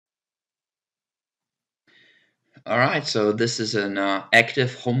All right, so this is an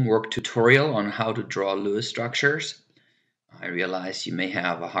active homework tutorial on how to draw Lewis structures. I realize you may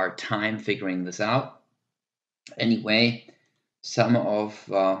have a hard time figuring this out. Anyway,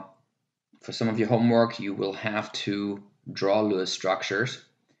 for some of your homework, you will have to draw Lewis structures.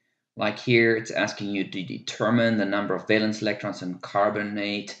 Like here, it's asking you to determine the number of valence electrons in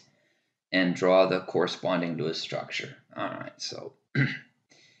carbonate and draw the corresponding Lewis structure. All right, so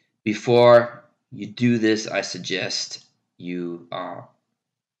before you do this, I suggest you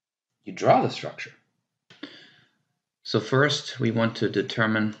draw the structure. So first we want to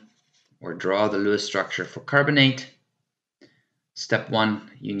determine or draw the Lewis structure for carbonate. Step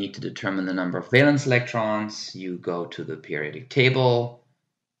 1, you need to determine the number of valence electrons. You go to the periodic table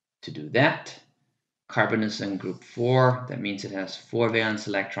to do that. Carbon is in group 4, that means it has 4 valence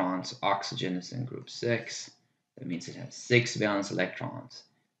electrons. Oxygen is in group 6, that means it has 6 valence electrons.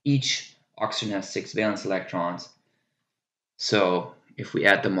 Each oxygen has 6 valence electrons. So if we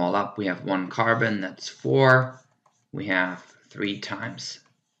add them all up, we have 1 carbon, that's 4. We have 3 times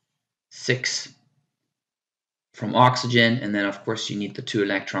 6 from oxygen, and then of course you need the 2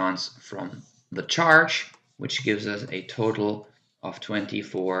 electrons from the charge, which gives us a total of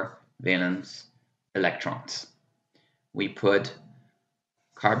 24 valence electrons. We put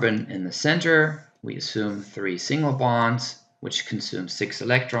carbon in the center. We assume 3 single bonds, which consume 6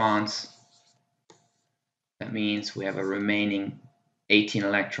 electrons. That means we have a remaining 18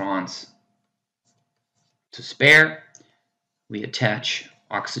 electrons to spare. We attach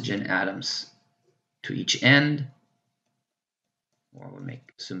oxygen atoms to each end, or we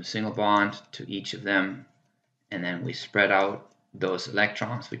assume a single bond to each of them, and then we spread out those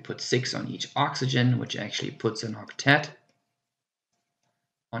electrons. We put 6 on each oxygen, which actually puts an octet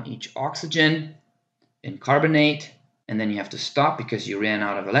on each oxygen in carbonate, and then you have to stop because you ran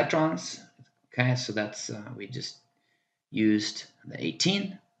out of electrons. Okay, so that's we just used the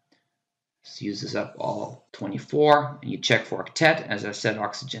 18. This uses up all 24, and you check for octet. As I said,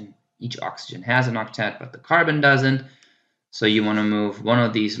 each oxygen has an octet, but the carbon doesn't. So you want to move one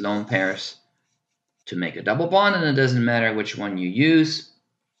of these lone pairs to make a double bond, and it doesn't matter which one you use.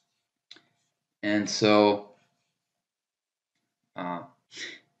 And so,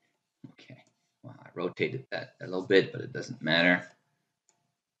 okay, well, I rotated that a little bit, but it doesn't matter.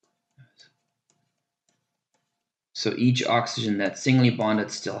 So each oxygen that's singly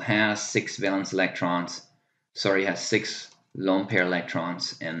bonded still has 6 valence electrons. Sorry, has 6 lone pair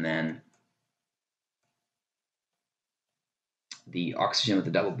electrons, and then the oxygen with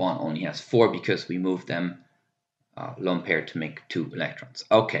the double bond only has 4 because we moved them lone pair to make 2 electrons.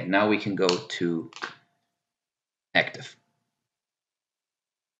 Okay, now we can go to active.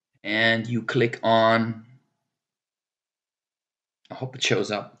 And you click on, I hope it shows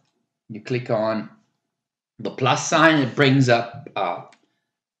up. You click on the plus sign, it brings up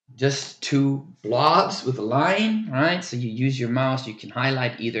just 2 blobs with a line, right? So you use your mouse, you can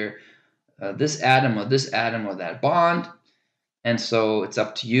highlight either this atom or that bond. And so it's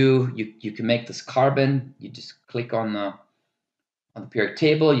up to you. You can make this carbon. You just click on the periodic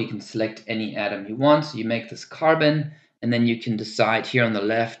table. You can select any atom you want. So you make this carbon, and then you can decide here on the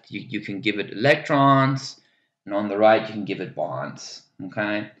left, you can give it electrons, and on the right, you can give it bonds.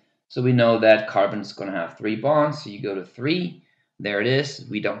 Okay, so we know that carbon is going to have 3 bonds. So you go to 3. There it is.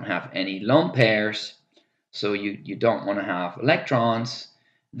 We don't have any lone pairs, so you don't want to have electrons.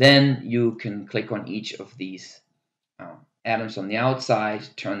 Then you can click on each of these atoms on the outside,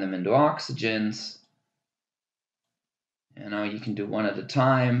 turn them into oxygens. And now you can do one at a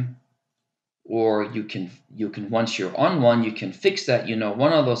time, or you can once you're on one, you can fix that. You know,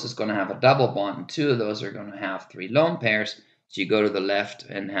 one of those is going to have a double bond, and 2 of those are going to have 3 lone pairs. So you go to the left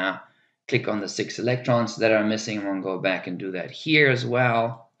and click on the 6 electrons that are missing. I'm going to go back and do that here as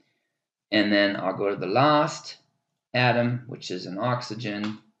well. And then I'll go to the last atom, which is an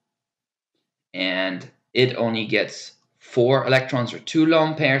oxygen, and it only gets 4 electrons or 2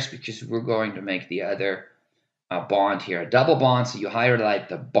 lone pairs because we're going to make the other bond here a double bond. So you highlight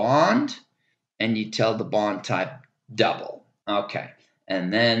the bond and you tell the bond type double. Okay,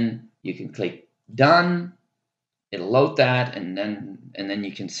 and then you can click done. It'll load that, and then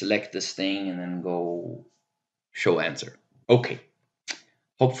you can select this thing and then go show answer. Okay,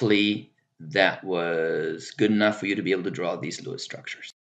 hopefully that was good enough for you to be able to draw these Lewis structures.